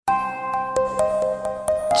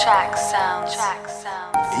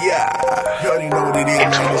Yeah, you already know what it is,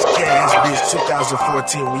 man. It's Cash, bitch.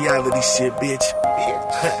 2014 reality shit, bitch.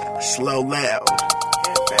 Slow, loud.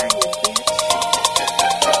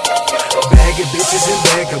 Bagging bitches and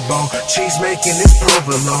vagabond. Cheese making this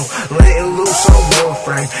provolone. Letting loose on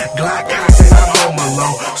Warframe. Glock cock and I'm home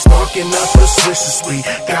alone. Sparking up a Swiss of sweet.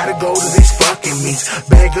 Gotta go to these fucking meets.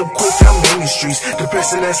 Bag up quick, I'm in these streets.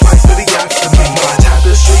 Depressing that's life for the yachts to me. I top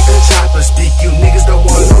the street, the chopper speak. You niggas don't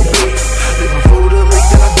want no beef. Living food to leak,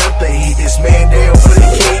 then I dump the heat. This man down for the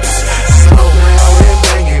keeps. Slow down and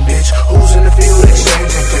banging, bitch. Who's in the field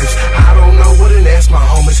exchanging clips? I don't know what it is, my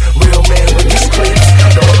homies. Real man with these clips.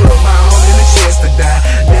 Don't put my home in a chance to die.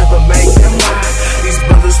 Never make them lie. These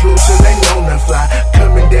brothers loose and they know to fly.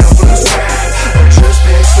 Coming down from the side. Adjust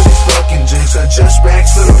packs for these fucking jigs. Adjust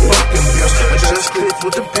racks for the fucking bills. Adjust clips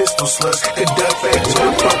with the pistol slugs. Conduct back to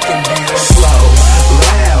the fucking deal. Slow,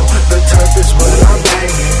 loud. The turf is what I'm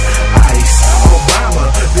banging. Ice, Obama.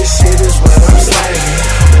 This shit is what I'm slaying.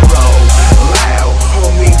 Roll, loud.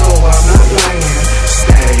 Homie, go, I'm not playing.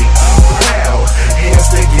 Stay proud. Hands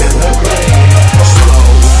together, playing. Slow,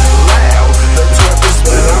 loud. The turf is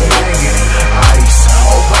what I'm banging. Ice,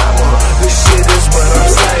 Obama. This shit is what I'm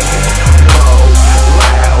saying. Roll,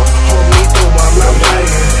 loud. Homie, go, I'm not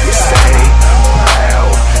playing. Stay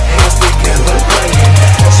proud. Hands together, playing.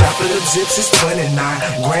 Chopping up zips is 29.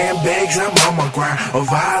 Grand bags, I'm on my grind. A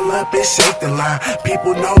vial up and shake the line.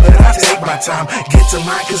 People know that I take my time. Get to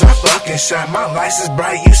mine cause I fucking shine. My lights is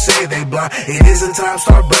bright, you say they blind. It isn't time,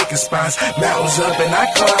 start breaking spines. Mountains up and I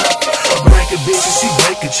climb. I break a bitch and she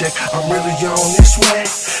break a check. I'm really on this way.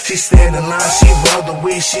 She stand in line, she roll the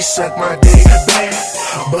weed, she suck my dick back.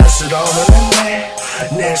 Bust it all in the neck.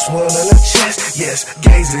 Next one in the chest. Yes,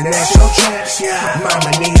 gazing at your dress. Yeah,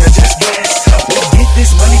 mama need her just guess. We get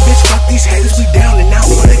this money, bitch, fuck these haters. We down and out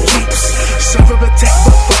for the